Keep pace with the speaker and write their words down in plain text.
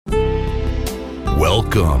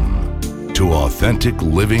Welcome to Authentic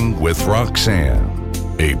Living with Roxanne,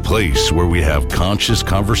 a place where we have conscious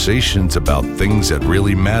conversations about things that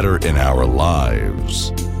really matter in our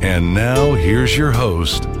lives. And now here's your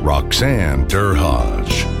host, Roxanne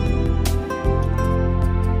Derhaj.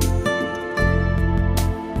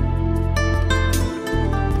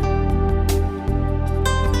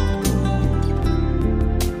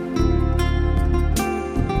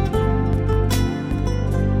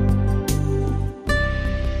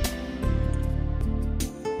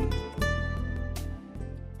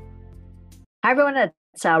 Hi, everyone.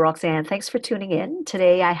 It's Roxanne. Thanks for tuning in.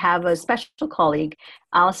 Today, I have a special colleague,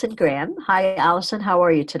 Allison Graham. Hi, Allison. How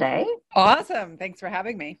are you today? Awesome. Thanks for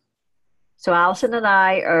having me. So, Allison and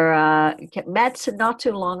I met not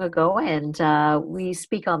too long ago, and we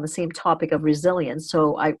speak on the same topic of resilience.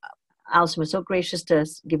 Allison was so gracious to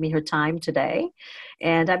give me her time today.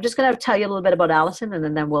 And I'm just going to tell you a little bit about Allison,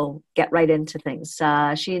 and then we'll get right into things.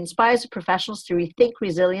 She inspires professionals to rethink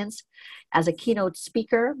resilience as a keynote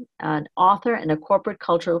speaker, an author, and a corporate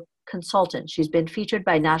cultural consultant. She's been featured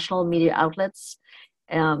by national media outlets,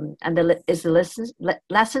 and the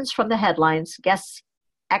Lessons from the Headlines guest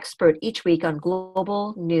expert each week on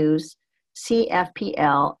Global News,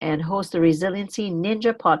 CFPL, and hosts the Resiliency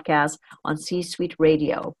Ninja podcast on C-Suite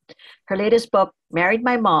Radio. Her latest book, Married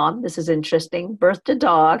My Mom, this is interesting, Birthed a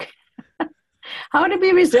Dog, How to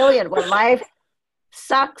Be Resilient When Life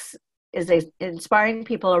Sucks, is inspiring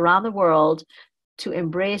people around the world to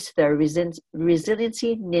embrace their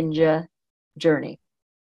Resiliency Ninja journey.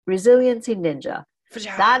 Resiliency Ninja.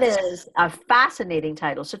 That is a fascinating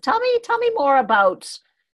title. So tell me more about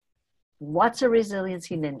what's a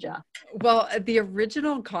Resiliency Ninja? Well, the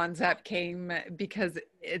original concept came because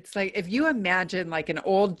it's like, if you imagine like an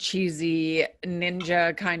old cheesy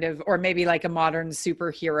ninja kind of, or maybe like a modern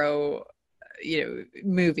superhero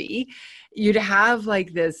movie, you'd have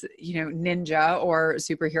like this, ninja or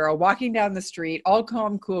superhero walking down the street, all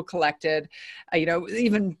calm, cool, collected,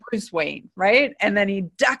 even Bruce Wayne, right? And then he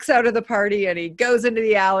ducks out of the party and he goes into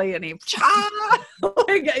the alley and he just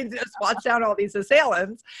swats down all these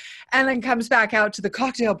assailants and then comes back out to the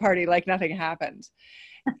cocktail party like nothing happened.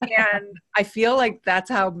 And I feel like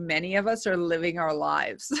that's how many of us are living our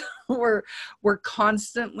lives. We're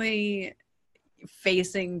constantly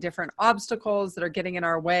facing different obstacles that are getting in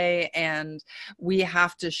our way, and we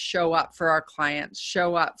have to show up for our clients,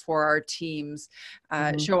 show up for our teams,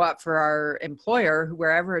 show up for our employer,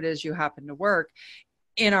 wherever it is you happen to work,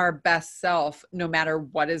 in our best self, no matter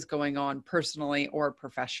what is going on personally or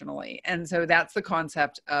professionally. And so that's the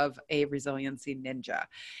concept of a resiliency ninja.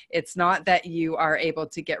 It's not that you are able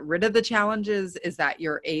to get rid of the challenges, is that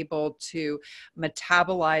you're able to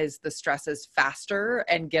metabolize the stresses faster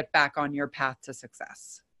and get back on your path to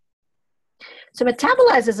success. So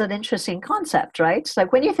metabolize is an interesting concept, right? It's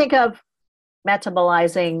like when you think of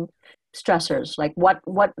metabolizing stressors, like what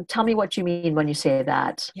tell me what you mean when you say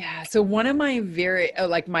that. Yeah, so one of my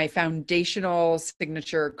my foundational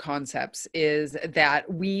signature concepts is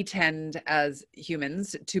that we tend as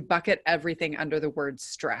humans to bucket everything under the word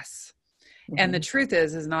stress. And the truth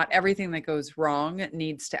is not everything that goes wrong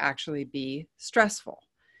needs to actually be stressful.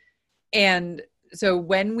 And so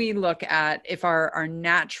when we look at if our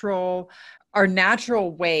natural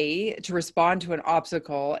way to respond to an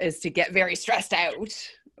obstacle is to get very stressed out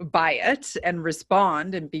by it and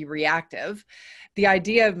respond and be reactive, the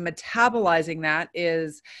idea of metabolizing that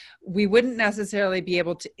is we wouldn't necessarily be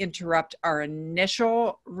able to interrupt our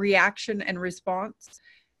initial reaction and response.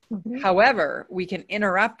 However, we can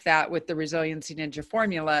interrupt that with the Resiliency Ninja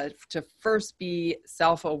formula to first be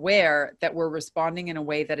self-aware that we're responding in a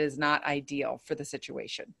way that is not ideal for the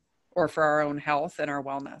situation or for our own health and our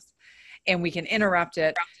wellness. And we can interrupt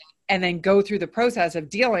it and then go through the process of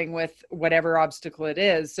dealing with whatever obstacle it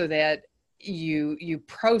is so that you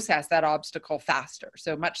process that obstacle faster.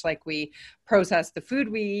 So much like we process the food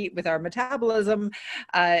we eat with our metabolism,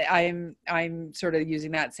 I'm sort of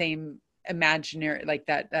using that same imaginary, like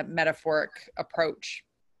that metaphoric approach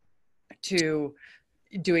to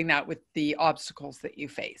doing that with the obstacles that you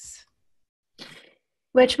face.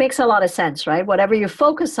 Which makes a lot of sense, right? Whatever you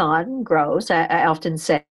focus on grows, I often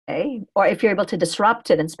say. Or if you're able to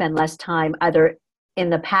disrupt it and spend less time either in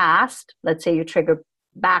the past, let's say you trigger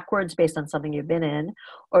backwards based on something you've been in,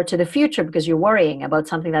 or to the future because you're worrying about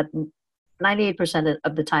something that 98%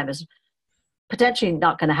 of the time is potentially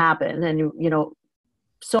not going to happen. And,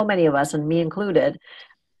 so many of us, and me included,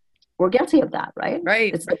 we're guilty of that, right?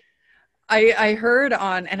 Right. I heard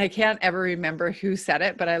on, and I can't ever remember who said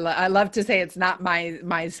it, but I love to say it's not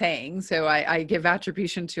my saying, so I give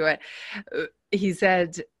attribution to it. He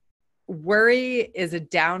said, worry is a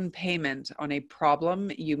down payment on a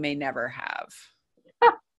problem you may never have.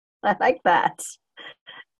 I like that.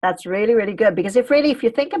 That's really, really good. Because if you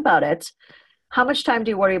think about it, how much time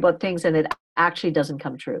do you worry about things and it actually doesn't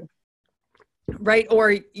come true? Right.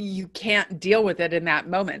 Or you can't deal with it in that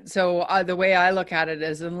moment. So the way I look at it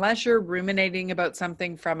is, unless you're ruminating about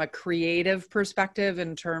something from a creative perspective,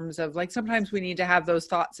 in terms of, like, sometimes we need to have those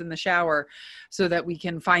thoughts in the shower so that we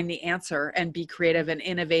can find the answer and be creative and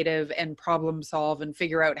innovative and problem solve and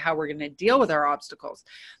figure out how we're going to deal with our obstacles.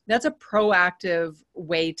 That's a proactive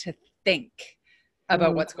way to think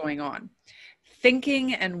about what's going on.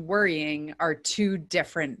 Thinking and worrying are two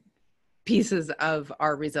different pieces of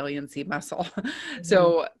our resiliency muscle.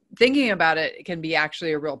 So thinking about it can be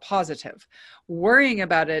actually a real positive. Worrying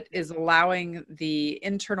about it is allowing the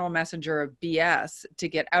internal messenger of BS to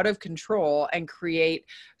get out of control and create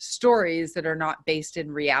stories that are not based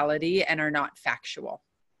in reality and are not factual.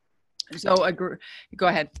 So go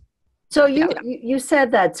ahead. So you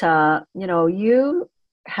said that, you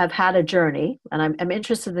have had a journey, and I'm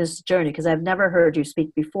interested in this journey because I've never heard you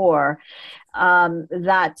speak before,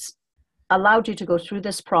 that allowed you to go through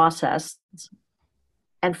this process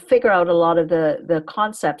and figure out a lot of the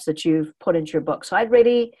concepts that you've put into your book. So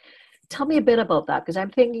tell me a bit about that, because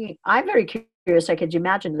I'm very curious. I could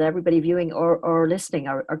imagine that everybody viewing or listening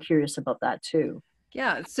are curious about that too.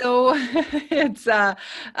 Yeah. So it's,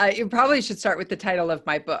 you probably should start with the title of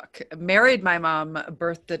my book, Married My Mom,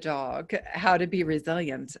 Birthed the Dog, How to Be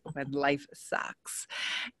Resilient When Life Sucks.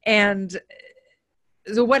 And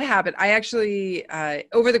so what happened? I actually,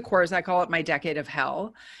 over the course, I call it my decade of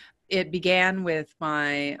hell. It began with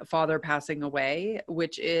my father passing away,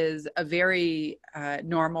 which is a very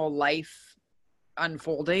normal life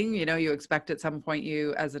unfolding. You expect at some point,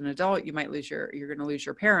 as an adult, you might you're going to lose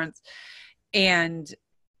your parents. And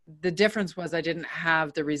the difference was I didn't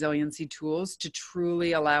have the resiliency tools to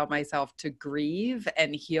truly allow myself to grieve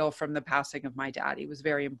and heal from the passing of my dad. He was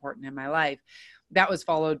very important in my life. That was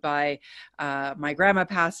followed by my grandma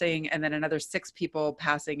passing, and then another 6 people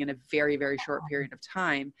passing in a very, very short period of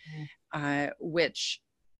time, which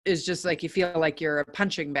is just like, you feel like you're a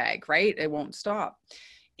punching bag, right? It won't stop.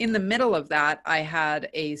 In the middle of that, I had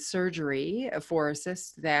a surgery for a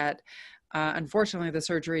cyst that unfortunately, the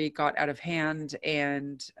surgery got out of hand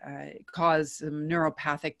and caused some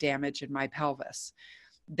neuropathic damage in my pelvis.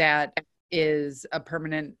 That is a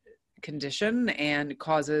permanent condition and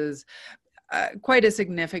causes quite a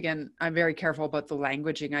significant, I'm very careful about the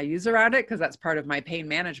languaging I use around it because that's part of my pain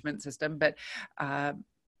management system, but a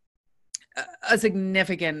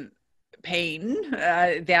significant pain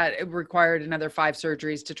that required another 5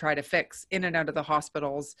 surgeries to try to fix, in and out of the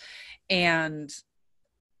hospitals. And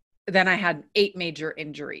then I had 8 major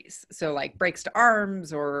injuries. So like breaks to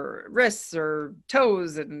arms or wrists or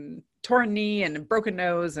toes and torn knee and broken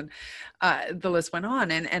nose, and the list went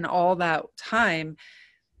on. And all that time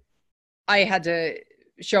I had to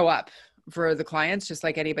show up for the clients just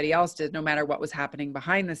like anybody else did, no matter what was happening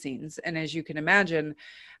behind the scenes. And as you can imagine,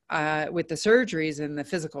 with the surgeries and the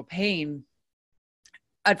physical pain,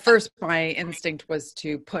 at first my instinct was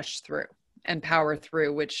to push through and power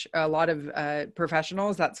through, which a lot of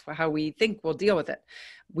professionals, that's how we think we'll deal with it.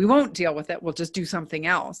 We won't deal with it. We'll just do something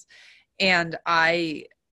else. And I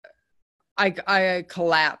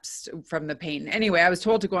collapsed from the pain. Anyway, I was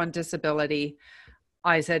told to go on disability.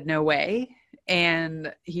 I said, no way.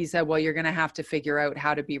 And he said, well, you're going to have to figure out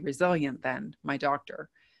how to be resilient then, my doctor.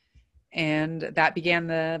 And that began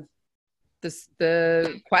the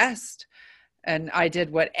quest. And I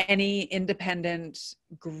did what any independent,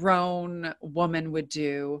 grown woman would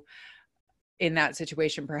do in that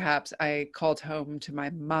situation. Perhaps I called home to my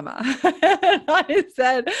mama. I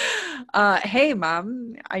said, hey,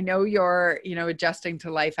 Mom, I know you're, adjusting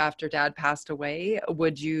to life after Dad passed away.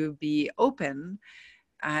 Would you be open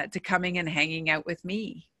to coming and hanging out with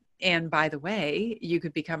me? And by the way, you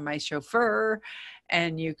could become my chauffeur,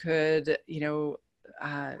 and you could,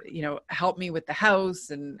 help me with the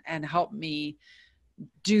house and help me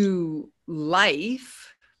do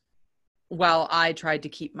life while I tried to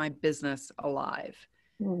keep my business alive.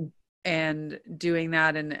 And doing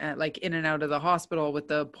that, and like in and out of the hospital with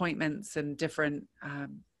the appointments and different,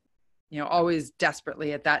 always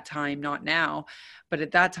desperately at that time, not now, but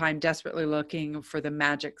at that time, desperately looking for the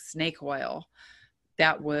magic snake oil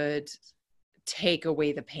that would take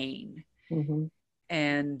away the pain.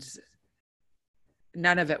 And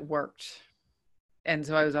none of it worked. And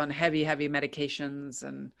so I was on heavy medications,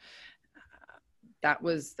 and that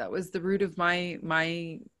was the root of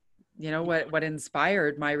my what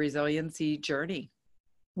inspired my resiliency journey.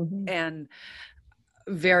 And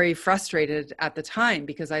very frustrated at the time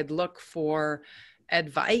because I'd look for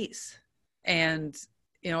advice, and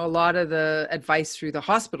a lot of the advice through the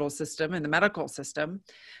hospital system and the medical system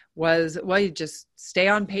was, well, you just stay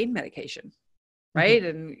on pain medication, right?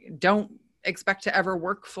 And don't expect to ever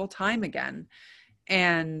work full time again.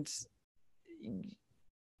 And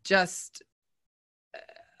just,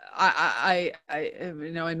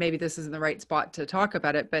 and maybe this isn't the right spot to talk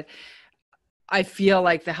about it, but I feel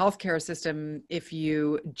like the healthcare system, if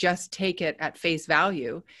you just take it at face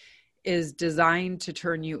value, is designed to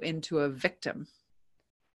turn you into a victim.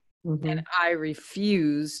 And I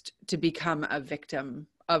refused to become a victim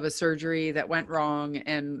of a surgery that went wrong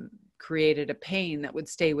and created a pain that would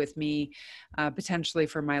stay with me potentially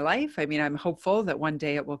for my life. I mean, I'm hopeful that one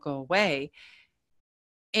day it will go away.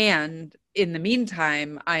 And in the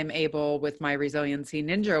meantime, I'm able, with my Resiliency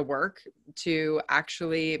Ninja work, to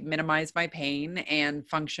actually minimize my pain and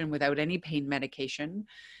function without any pain medication.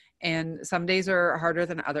 And some days are harder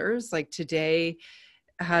than others. Like today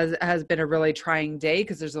has been a really trying day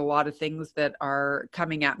because there's a lot of things that are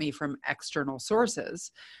coming at me from external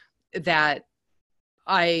sources that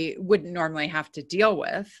I wouldn't normally have to deal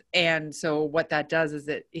with. And so what that does is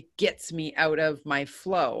it gets me out of my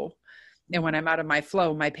flow. And when I'm out of my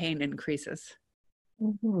flow, my pain increases.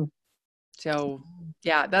 So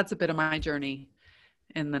yeah, that's a bit of my journey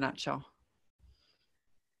in the nutshell.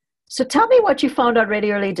 So tell me what you found out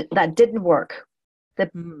really early that didn't work.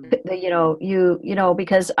 Because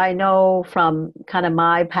I know from kind of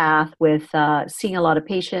my path with seeing a lot of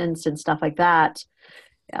patients and stuff like that,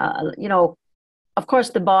 of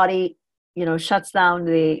course the body, shuts down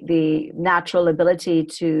the natural ability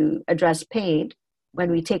to address pain when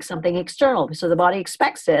we take something external. So the body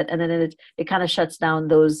expects it, and then it kind of shuts down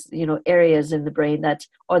those, areas in the brain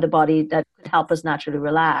or the body that could help us naturally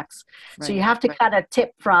relax. Right. So you have to kind of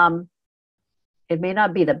tip from, it may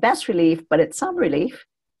not be the best relief, but it's some relief.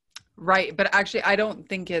 Right. But actually, I don't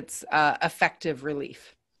think it's effective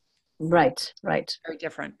relief. Right. Very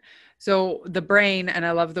different. So the brain, and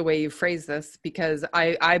I love the way you phrase this, because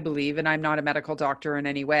I believe, and I'm not a medical doctor in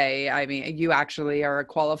any way. I mean, you actually are a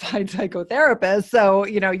qualified psychotherapist. So,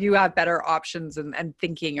 you have better options and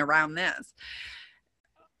thinking around this.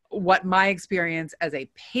 What my experience as a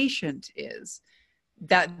patient is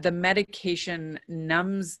that the medication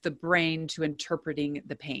numbs the brain to interpreting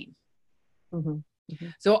the pain.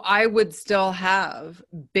 So I would still have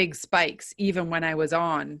big spikes even when I was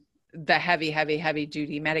on the heavy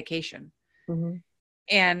duty medication.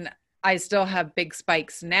 And I still have big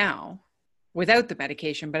spikes now without the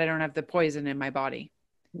medication, but I don't have the poison in my body.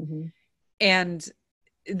 And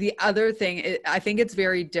the other thing, I think it's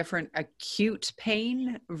very different, acute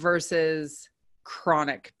pain versus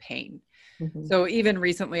chronic pain. So even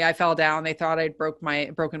recently I fell down, they thought I'd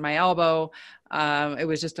broken my elbow. It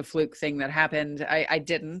was just a fluke thing that happened. I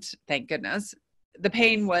didn't, thank goodness. The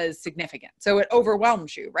pain was significant. So it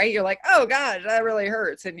overwhelms you, right? You're like, oh gosh, that really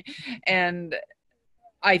hurts. And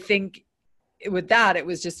I think with that, it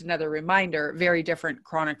was just another reminder, very different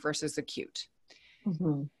chronic versus acute.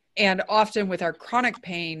 And often with our chronic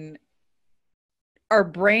pain, our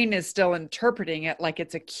brain is still interpreting it like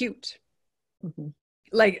it's acute.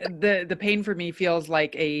 Like the pain for me feels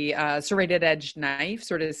like a serrated edged knife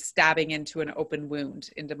sort of stabbing into an open wound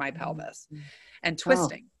into my pelvis and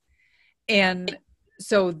twisting. And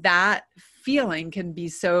so that feeling can be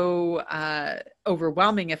so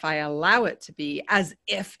overwhelming if I allow it to be, as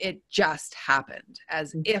if it just happened,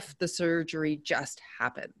 as if the surgery just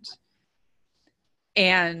happened.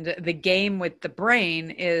 And the game with the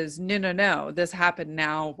brain is, no, this happened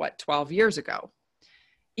now, 12 years ago.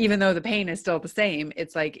 Even though the pain is still the same,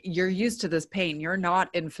 it's like, you're used to this pain. You're not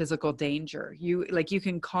in physical danger. You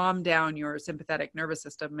can calm down your sympathetic nervous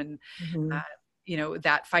system and,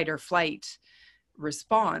 that fight or flight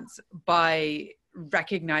response by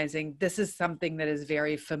recognizing this is something that is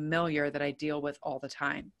very familiar that I deal with all the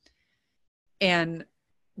time. And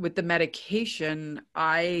with the medication,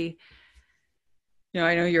 I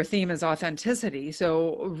know your theme is authenticity.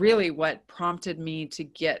 So really what prompted me to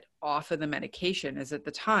get off of the medication is, at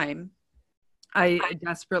the time, I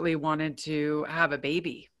desperately wanted to have a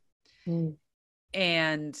baby.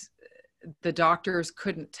 And the doctors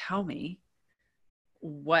couldn't tell me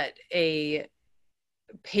what a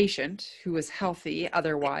patient who was healthy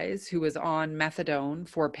otherwise, who was on methadone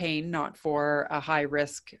for pain, not for a high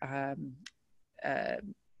risk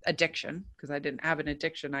addiction, because I didn't have an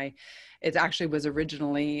addiction. It actually was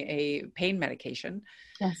originally a pain medication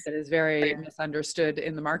that is very misunderstood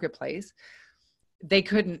in the marketplace. They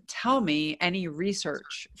couldn't tell me any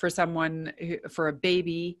research for someone for a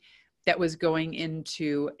baby that was going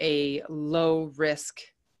into a low risk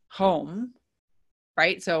home,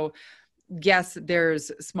 right? So yes,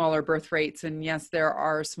 there's smaller birth rates, and yes, there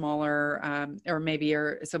are smaller or maybe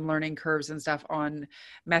some learning curves and stuff on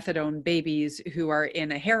methadone babies who are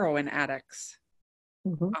in a heroin addict's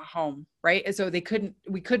home, right? So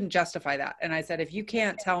we couldn't justify that. And I said, if you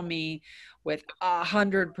can't tell me with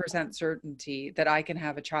 100% certainty that I can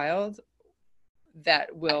have a child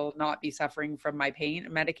that will not be suffering from my pain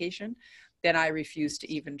medication, then I refuse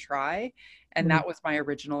to even try. And that was my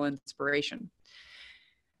original inspiration.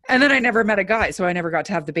 And then I never met a guy, so I never got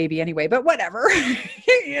to have the baby anyway, but whatever,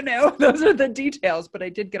 you know, those are the details. But I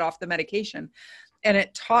did get off the medication, and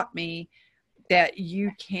it taught me that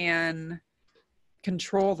you can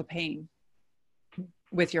control the pain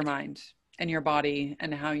with your mind and your body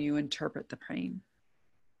and how you interpret the pain.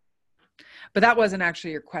 But that wasn't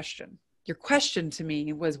actually your question. Your question to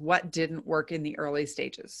me was, what didn't work in the early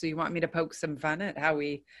stages? So you want me to poke some fun at how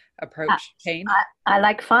we approach pain? I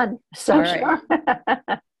like fun. So all right.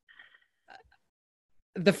 Sure.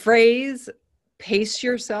 The phrase pace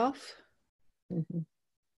yourself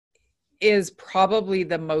is probably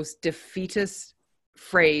the most defeatist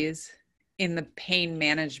phrase in the pain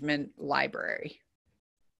management library.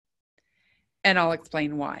 And I'll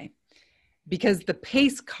explain why. Because the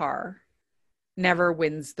pace car never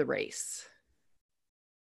wins the race.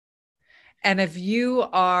 And if you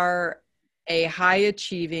are a high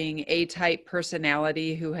achieving A-type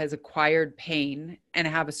personality who has acquired pain and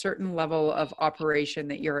have a certain level of operation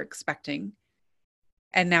that you're expecting,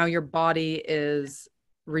 and now your body is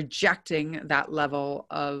rejecting that level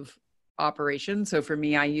of operation. So for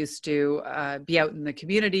me, I used to be out in the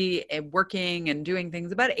community and working and doing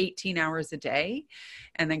things about 18 hours a day,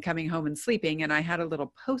 and then coming home and sleeping. And I had a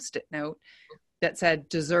little Post-it note that said,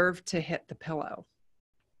 deserve to hit the pillow.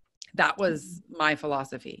 That was my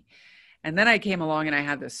philosophy. And then I came along and I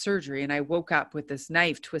had this surgery, and I woke up with this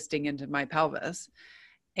knife twisting into my pelvis.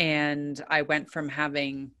 And I went from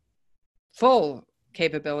having full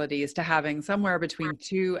capabilities to having somewhere between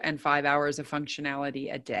 2 and 5 hours of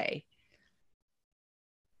functionality a day.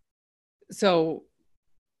 So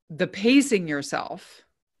the pacing yourself,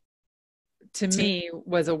 to me,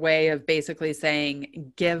 was a way of basically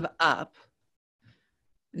saying, give up,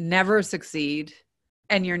 never succeed,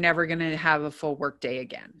 and you're never going to have a full work day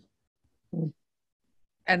again.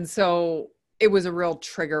 And so it was a real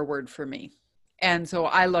trigger word for me. And so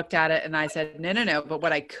I looked at it and I said, no, but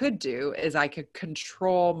what I could do is I could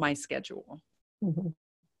control my schedule.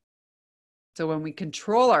 So when we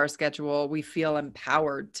control our schedule, we feel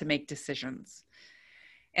empowered to make decisions.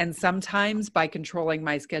 And sometimes by controlling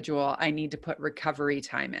my schedule, I need to put recovery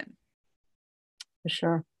time in. For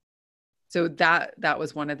sure. So that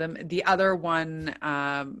was one of them. The other one,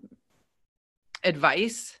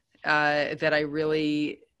 advice that I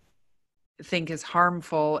really think is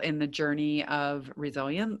harmful in the journey of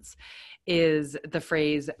resilience is the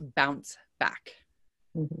phrase bounce back.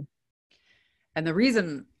 And the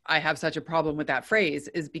reason I have such a problem with that phrase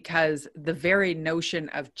is because the very notion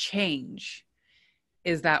of change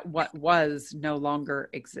is that what was no longer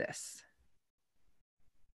exists.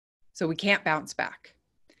 So we can't bounce back.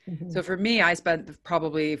 So for me, I spent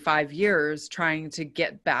probably 5 years trying to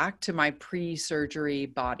get back to my pre-surgery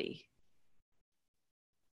body.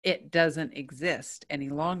 It doesn't exist any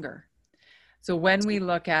longer. So when we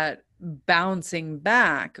look at bouncing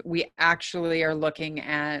back, we actually are looking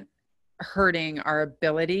at hurting our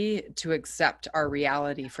ability to accept our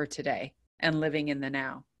reality for today and living in the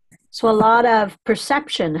now. So a lot of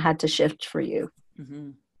perception had to shift for you.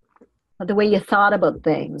 The way you thought about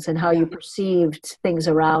things and how you perceived things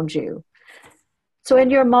around you. So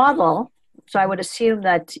in your model, so I would assume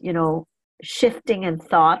that, you know, shifting in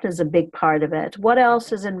thought is a big part of it. What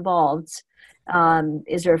else is involved?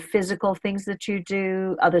 Is there physical things that you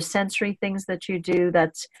do, other sensory things that you do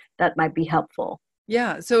that might be helpful?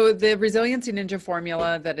 Yeah. So the Resiliency Ninja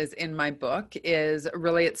formula that is in my book is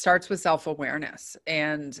really, it starts with self-awareness.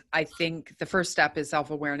 And I think the first step is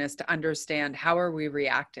self-awareness to understand how are we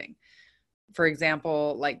reacting. For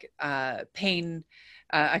example, like pain,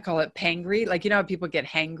 I call it pangry. Like, you know, how people get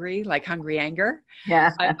hangry, like hungry anger.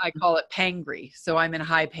 Yeah. I call it pangry. So I'm in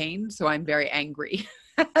high pain. So I'm very angry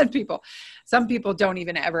at people. Some people don't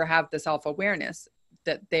even ever have the self-awareness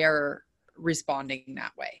that they're responding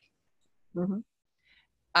that way.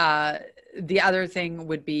 The other thing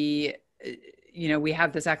would be, you know, we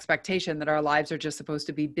have this expectation that our lives are just supposed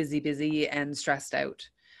to be busy and stressed out.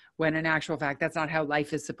 When in actual fact, that's not how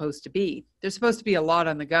life is supposed to be. There's supposed to be a lot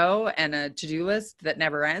on the go and a to-do list that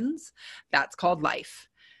never ends. That's called life.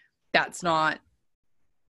 That's not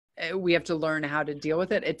we have to learn how to deal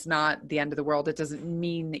with it. It's not the end of the world. It doesn't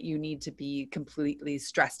mean that you need to be completely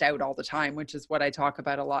stressed out all the time, which is what I talk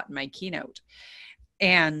about a lot in my keynote.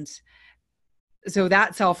 And so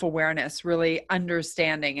that self-awareness, really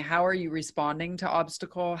understanding, how are you responding to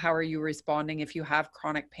obstacle? How are you responding if you have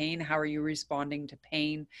chronic pain? How are you responding to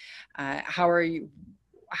pain? How are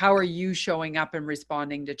you showing up and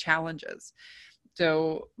responding to challenges?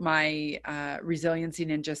 So my Resiliency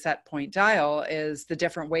Ninja set point dial is the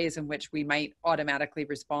different ways in which we might automatically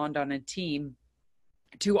respond on a team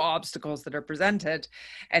to obstacles that are presented,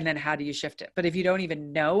 and then how do you shift it? But if you don't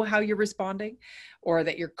even know how you're responding, or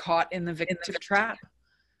that you're caught in the victim trap,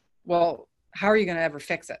 well, how are you going to ever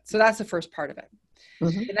fix it? So that's the first part of it.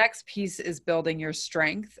 Mm-hmm. The next piece is building your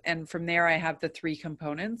strength. And from there, I have the 3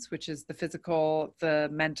 components, which is the physical, the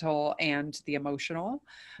mental, and the emotional,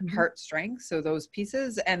 mm-hmm. heart strength. So those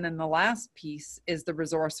pieces. And then the last piece is the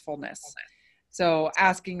resourcefulness. So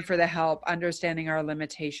asking for the help, understanding our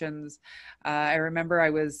limitations. I remember I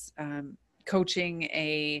was coaching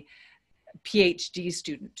a PhD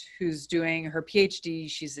student who's doing her PhD.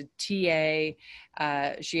 She's a TA.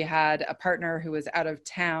 She had a partner who was out of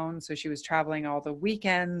town, so she was traveling all the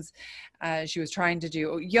weekends. She was trying to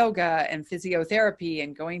do yoga and physiotherapy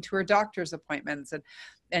and going to her doctor's appointments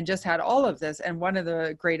and just had all of this. And one of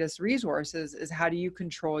the greatest resources is, how do you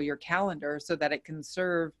control your calendar so that it can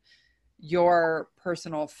serve your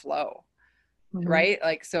personal flow, mm-hmm. right?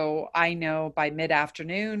 Like, so I know by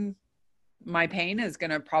mid-afternoon, my pain is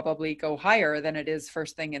going to probably go higher than it is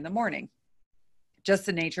first thing in the morning. Just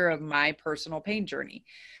the nature of my personal pain journey.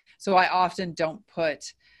 So I often don't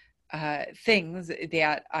put things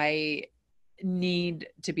that I need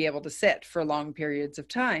to be able to sit for long periods of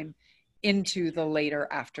time into the later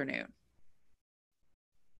afternoon.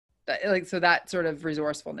 Like, so that sort of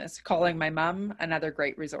resourcefulness. Calling my mom, another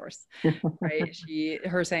great resource, right?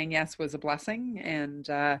 Her saying yes was a blessing. And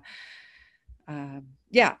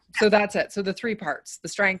yeah, so that's it. So the 3 parts: the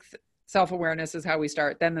strength, self-awareness is how we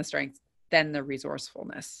start, then the strength, then the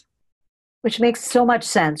resourcefulness. Which makes so much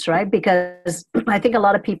sense, right? Because I think a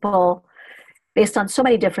lot of people, based on so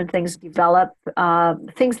many different things, develop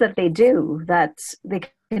things that they do, that they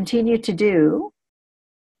continue to do,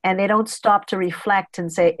 and they don't stop to reflect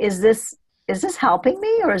and say, is this helping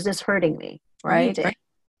me or is this hurting me? Right. And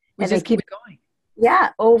they keep going. Yeah.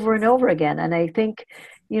 Over and over again. And I think,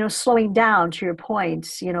 slowing down, to your point,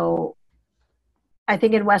 I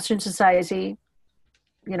think in Western society,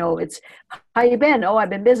 it's, how you been? Oh, I've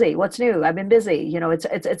been busy. What's new? I've been busy.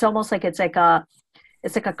 It's almost like it's like a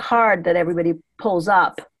card that everybody pulls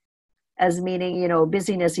up as meaning,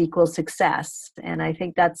 busyness equals success. And I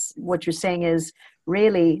think that's what you're saying is,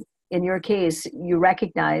 really, in your case, you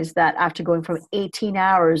recognize that after going from 18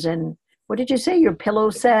 hours and what did you say? Your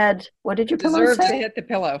pillow said, what did your pillow say? Deserve to hit the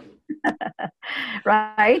pillow.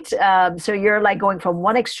 Right. So you're like going from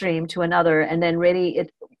one extreme to another, and then really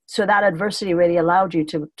so that adversity really allowed you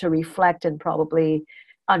to reflect and probably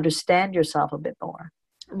understand yourself a bit more.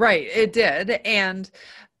 Right. It did. And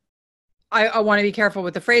I want to be careful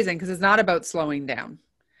with the phrasing, because it's not about slowing down.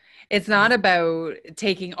 It's not about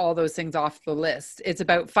taking all those things off the list. It's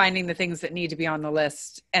about finding the things that need to be on the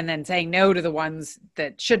list and then saying no to the ones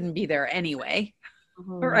that shouldn't be there anyway.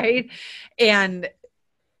 Mm-hmm. Right. And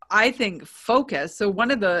I think focus. So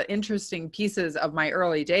one of the interesting pieces of my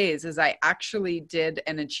early days is I actually did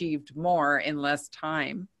and achieved more in less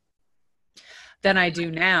time than I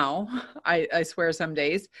do now. I swear some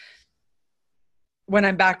days, when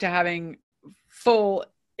I'm back to having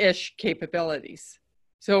full-ish capabilities.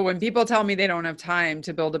 So when people tell me they don't have time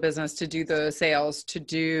to build a business, to do the sales, to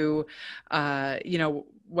do,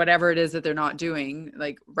 whatever it is that they're not doing,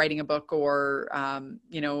 like writing a book or,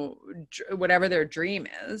 whatever their dream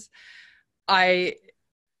is, I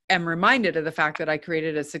am reminded of the fact that I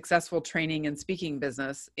created a successful training and speaking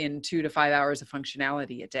business in 2 to 5 hours of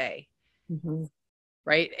functionality a day. Mm-hmm.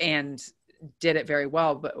 Right. And did it very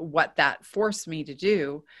well. But what that forced me to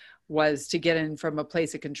do was to get in from a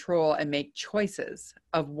place of control and make choices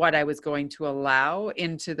of what I was going to allow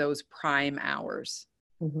into those prime hours.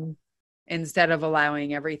 Mm-hmm. Instead of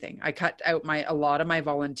allowing everything. I cut out a lot of my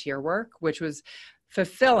volunteer work, which was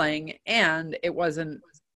fulfilling, and it wasn't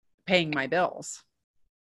paying my bills.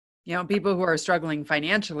 People who are struggling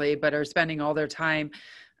financially, but are spending all their time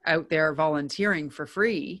out there volunteering for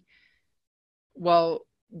free. Well,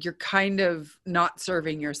 you're kind of not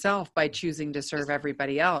serving yourself by choosing to serve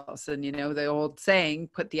everybody else. And, the old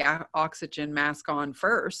saying, put the oxygen mask on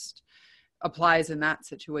first, applies in that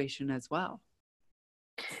situation as well.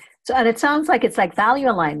 So, and it sounds like it's like value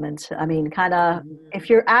alignment. I mean, kind of,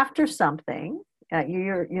 if you're after something,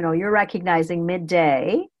 you're recognizing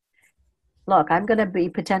midday, look, I'm going to be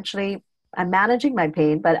potentially, I'm managing my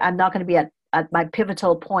pain, but I'm not going to be at my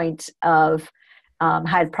pivotal point of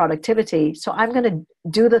high productivity. So I'm going to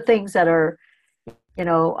do the things that are, you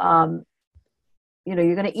know,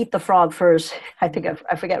 you're going to eat the frog first. I think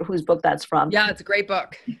I forget whose book that's from. Yeah, it's a great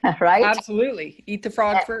book. Right? Absolutely. Eat the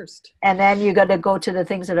frog first. And then you got to go to the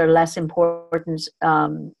things that are less important.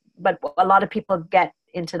 But a lot of people get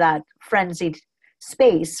into that frenzied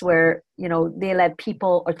space where, they let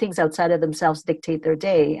people or things outside of themselves dictate their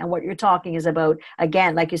day. And what you're talking is about,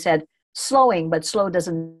 again, like you said, slowing, but slow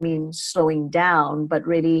doesn't mean slowing down, but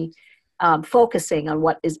really focusing on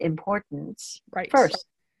what is important first.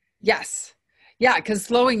 Yes. Yeah, because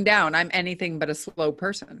slowing down, I'm anything but a slow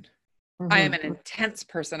person. Mm-hmm. I am an intense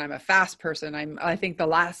person. I'm a fast person. I think the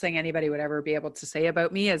last thing anybody would ever be able to say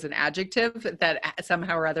about me is an adjective that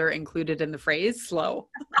somehow or other included in the phrase slow.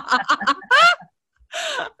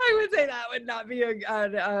 I would say that would not be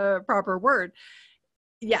a proper word.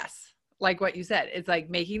 Yes, like what you said, it's like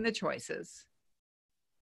making the choices,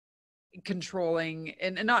 controlling,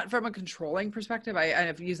 and not from a controlling perspective.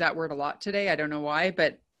 I've used that word a lot today. I don't know why,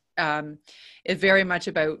 but it's very much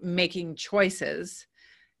about making choices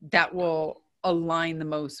that will align the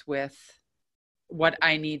most with what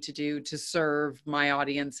I need to do to serve my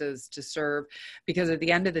audiences, because at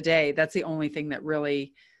the end of the day, that's the only thing that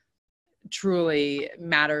really truly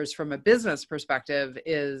matters from a business perspective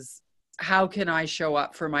is how can I show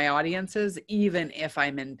up for my audiences, even if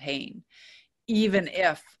I'm in pain, even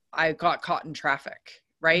if I got caught in traffic,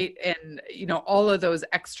 right? And, all of those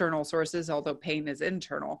external sources, although pain is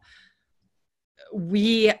internal,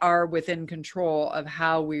 we are within control of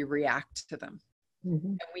how we react to them. Mm-hmm.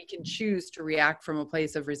 And we can choose to react from a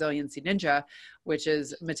place of resiliency ninja, which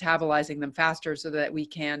is metabolizing them faster so that we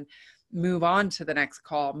can move on to the next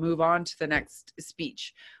call, move on to the next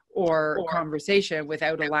speech or conversation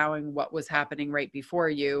without allowing what was happening right before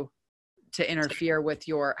you to interfere with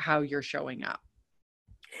how you're showing up.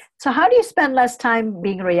 So how do you spend less time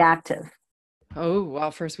being reactive? Oh,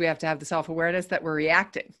 well, first we have to have the self-awareness that we're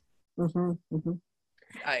reacting. Mm-hmm, mm-hmm.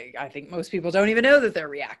 I think most people don't even know that they're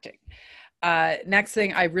reacting. Next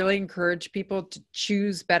thing, I really encourage people to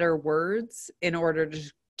choose better words in order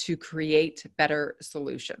to create better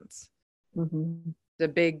solutions. Mm-hmm. The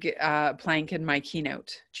big plank in my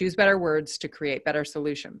keynote, choose better words to create better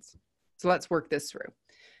solutions. So let's work this through.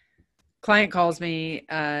 Client calls me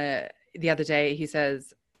the other day. He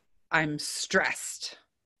says, I'm stressed.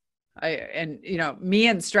 Me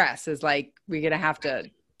and stress is like, we're going to have to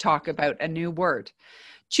talk about a new word.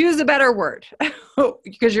 Choose a better word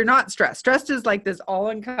because you're not stressed. Stressed is like this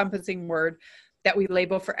all-encompassing word that we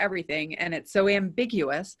label for everything. And it's so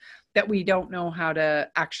ambiguous that we don't know how to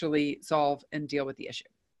actually solve and deal with the issue.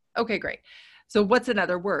 Okay, great. So what's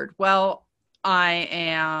another word? Well, I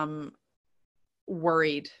am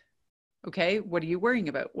worried. Okay, what are you worrying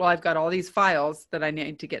about? Well, I've got all these files that I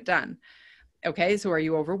need to get done. Okay, so are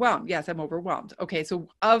you overwhelmed? Yes, I'm overwhelmed. Okay, so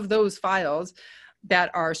of those files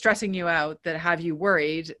that are stressing you out, that have you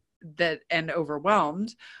worried and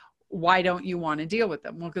overwhelmed, why don't you want to deal with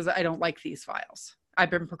them? Well, because I don't like these files.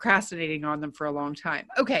 I've been procrastinating on them for a long time.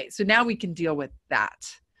 Okay, so now we can deal with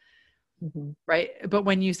that, right? But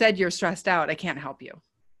when you said you're stressed out, I can't help you.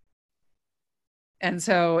 And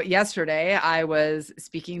so yesterday I was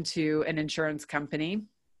speaking to an insurance company,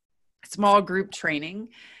 small group training,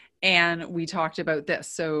 and we talked about this.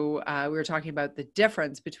 So we were talking about the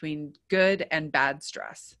difference between good and bad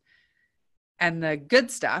stress. And the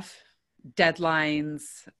good stuff, deadlines,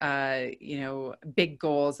 big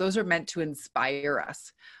goals, those are meant to inspire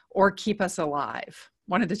us or keep us alive.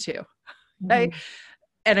 One of the two. Right?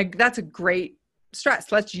 Mm-hmm. And that's a great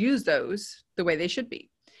stress. Let's use those the way they should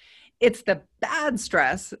be. It's the bad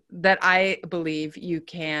stress that I believe you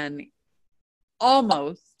can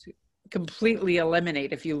almost completely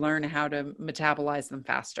eliminate if you learn how to metabolize them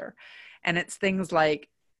faster. And it's things like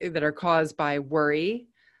that are caused by worry,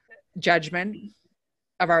 judgment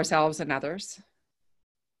of ourselves and others,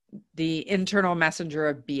 the internal messenger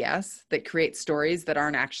of BS that creates stories that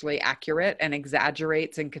aren't actually accurate and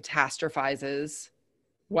exaggerates and catastrophizes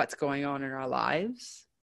what's going on in our lives.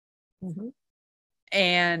 Mm-hmm.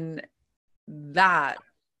 And that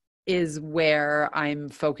is where I'm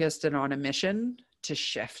focused and on a mission to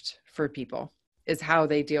shift for people, is how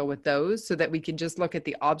they deal with those, so that we can just look at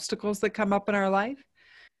the obstacles that come up in our life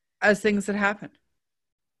as things that happen.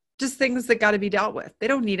 Just things that got to be dealt with. They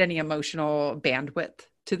don't need any emotional bandwidth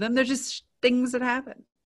to them. They're just things that happen.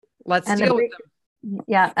 Let's deal with them.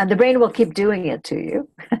 Yeah, and the brain will keep doing it to you.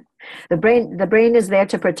 The brain is there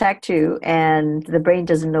to protect you, and the brain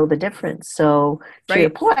doesn't know the difference. So to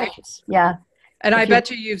your point, yeah, And I If you, bet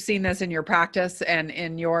you've seen this in your practice and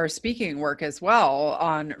in your speaking work as well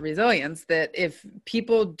on resilience, that if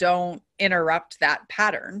people don't interrupt that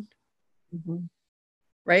pattern, Mhm.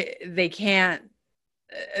 right, they can't,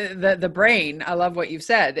 the brain, I love what you've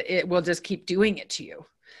said, it will just keep doing it to you.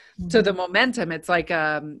 So the momentum, it's like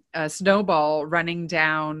a snowball running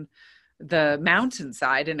down the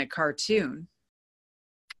mountainside in a cartoon,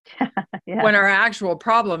 Yeah. when our actual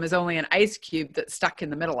problem is only an ice cube that's stuck in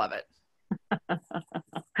the middle of it.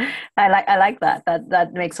 I like that.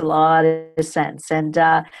 That makes a lot of sense. And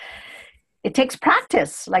it takes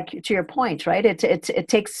practice, like to your point, right? It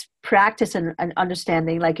takes practice and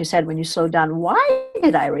understanding, like you said, when you slow down, why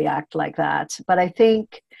did I react like that? But I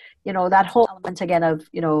think, that whole element again of,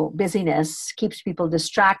 busyness keeps people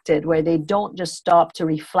distracted, where they don't just stop to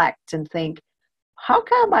reflect and think, how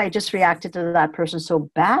come I just reacted to that person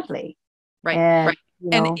so badly? Right. And,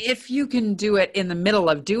 Right. And if you can do it in the middle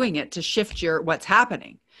of doing it to shift what's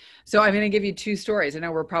happening. So I'm going to give you two stories. I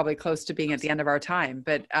know we're probably close to being at the end of our time,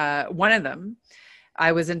 but one of them,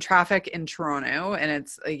 I was in traffic in Toronto, and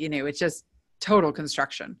it's just total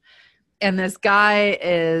construction. And this guy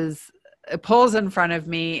pulls in front of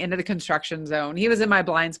me into the construction zone. He was in my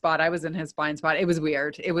blind spot. I was in his blind spot. It was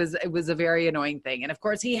weird. It was a very annoying thing. And of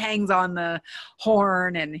course he hangs on the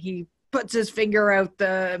horn and he puts his finger out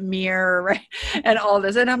the mirror, right? And all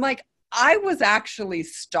this. And I'm like, I was actually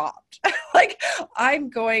stopped. Like I'm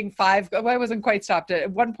going I wasn't quite stopped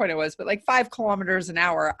at one point I was, but like 5 kilometers an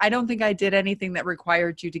hour. I don't think I did anything that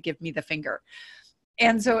required you to give me the finger.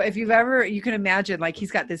 And so if you can imagine, like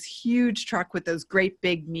he's got this huge truck with those great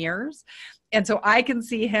big mirrors. And so I can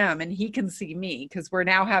see him and he can see me, because we're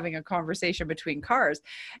now having a conversation between cars.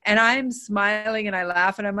 And I'm smiling and I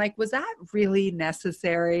laugh and I'm like, was that really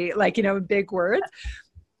necessary? Like, big words.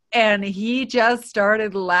 And he just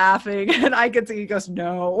started laughing and I could see, he goes,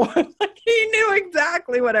 no. Like he knew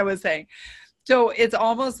exactly what I was saying. So it's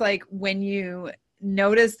almost like when you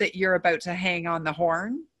notice that you're about to hang on the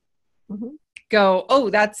horn, mm-hmm. go, oh,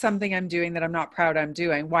 that's something I'm doing that I'm not proud I'm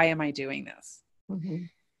doing. Why am I doing this? Mm-hmm.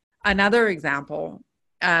 Another example,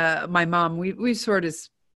 my mom, we sort of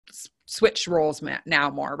switched roles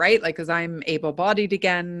now more, right? Like, because I'm able-bodied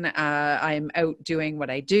again. I'm out doing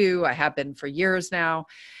what I do. I have been for years now.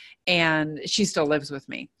 And she still lives with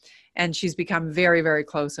me. And she's become very, very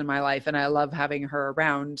close in my life. And I love having her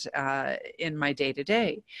around in my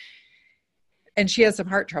day-to-day. And she has some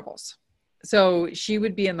heart troubles. So she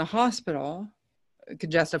would be in the hospital,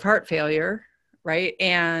 congestive heart failure, right?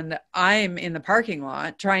 And I'm in the parking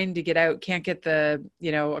lot trying to get out, can't get a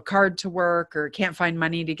card to work, or can't find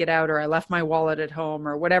money to get out, or I left my wallet at home,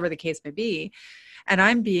 or whatever the case may be. And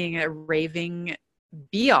I'm being a raving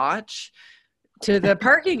biatch to the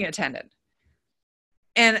parking attendant.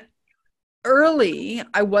 And early,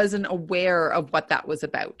 I wasn't aware of what that was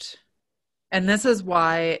about. And this is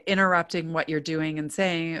why interrupting what you're doing and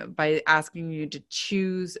saying by asking you to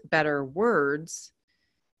choose better words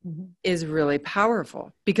Mm-hmm. is really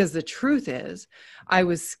powerful, because the truth is I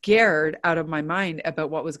was scared out of my mind about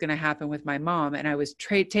what was going to happen with my mom. And I was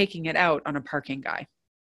taking it out on a parking guy.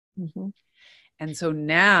 Mm-hmm. And so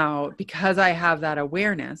now, because I have that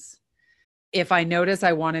awareness, if I notice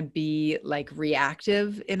I want to be like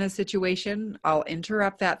reactive in a situation, I'll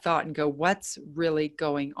interrupt that thought and go, what's really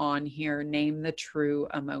going on here? Name the true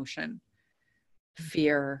emotion: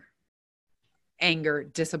 fear, anger,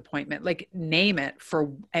 disappointment, like name it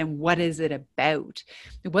and what is it about?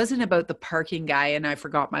 It wasn't about the parking guy and I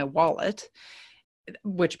forgot my wallet,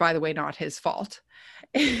 which, by the way, not his fault.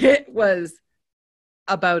 It was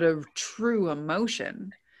about a true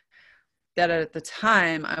emotion that at the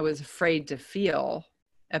time I was afraid to feel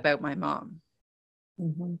about my mom.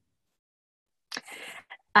 Mm-hmm.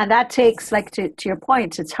 And that takes, like, to your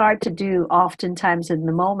point, it's hard to do oftentimes in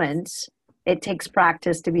the moment. It takes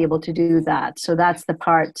practice to be able to do that. So that's the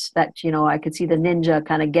part that, I could see the ninja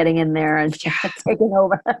kind of getting in there and taking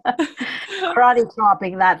over, karate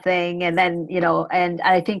chopping that thing. And then, and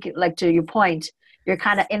I think, like, to your point, you're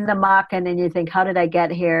kind of in the muck and then you think, how did I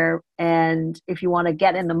get here? And if you want to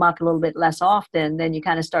get in the muck a little bit less often, then you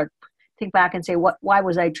kind of think back and say, why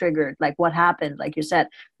was I triggered? Like, what happened? Like you said,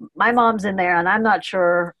 my mom's in there and I'm not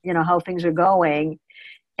sure, how things are going.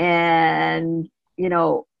 And,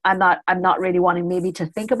 I'm not really wanting maybe to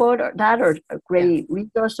think about that or really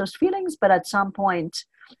resource those feelings, but at some point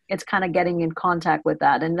it's kind of getting in contact with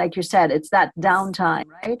that. And like you said, it's that downtime,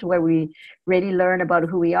 right? Where we really learn about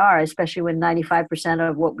who we are, especially when 95%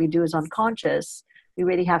 of what we do is unconscious. We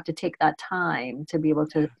really have to take that time to be able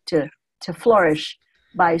to flourish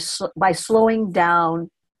by slowing down,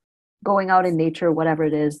 going out in nature, whatever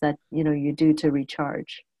it is that, you do to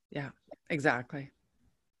recharge. Yeah. Exactly.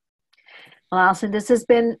 Well, Allison, this has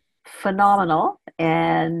been phenomenal,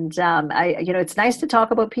 and it's nice to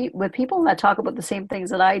talk about with people that talk about the same things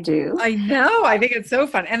that I do. I know. I think it's so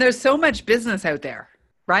fun. And there's so much business out there,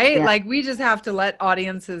 right? Yeah. Like we just have to let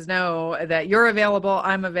audiences know that you're available,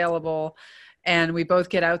 I'm available, and we both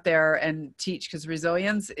get out there and teach, because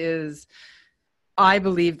resilience is, I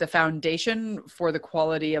believe, the foundation for the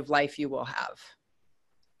quality of life you will have.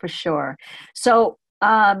 For sure. So,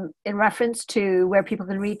 in reference to where people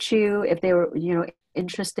can reach you, if they were,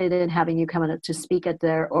 interested in having you come in to speak at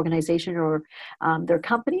their organization or their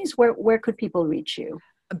companies, where could people reach you?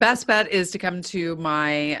 Best bet is to come to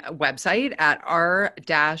my website at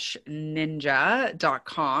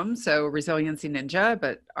r-ninja.com. So Resiliency Ninja,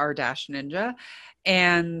 but r-ninja.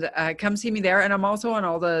 And come see me there. And I'm also on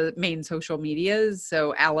all the main social medias.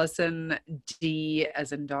 So Allison D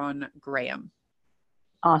as in Don Graham.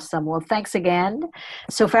 Awesome. Well, thanks again.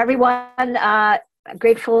 So for everyone,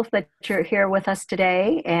 grateful that you're here with us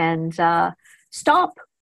today, and stop.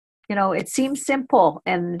 It seems simple,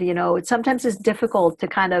 and sometimes it's difficult to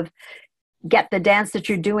kind of get the dance that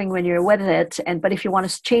you're doing when you're with it. But if you want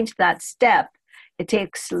to change that step, it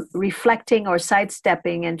takes reflecting or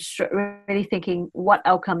sidestepping and really thinking, what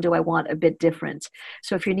outcome do I want a bit different?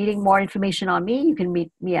 So if you're needing more information on me, you can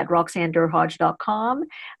meet me at roxannedurhodge.com.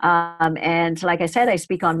 And like I said, I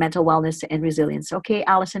speak on mental wellness and resilience. Okay,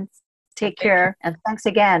 Allison, take care. And thanks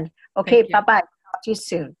again. Okay, bye-bye. Talk to you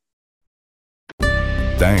soon.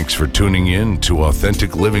 Thanks for tuning in to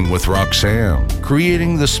Authentic Living with Roxanne,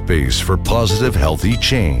 creating the space for positive, healthy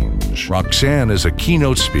change. Roxanne is a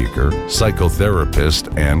keynote speaker,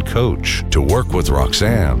 psychotherapist, and coach. To work with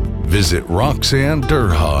Roxanne, visit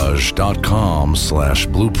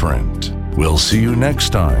roxannedurhodge.com/blueprint. We'll see you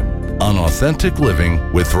next time on Authentic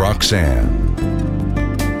Living with Roxanne.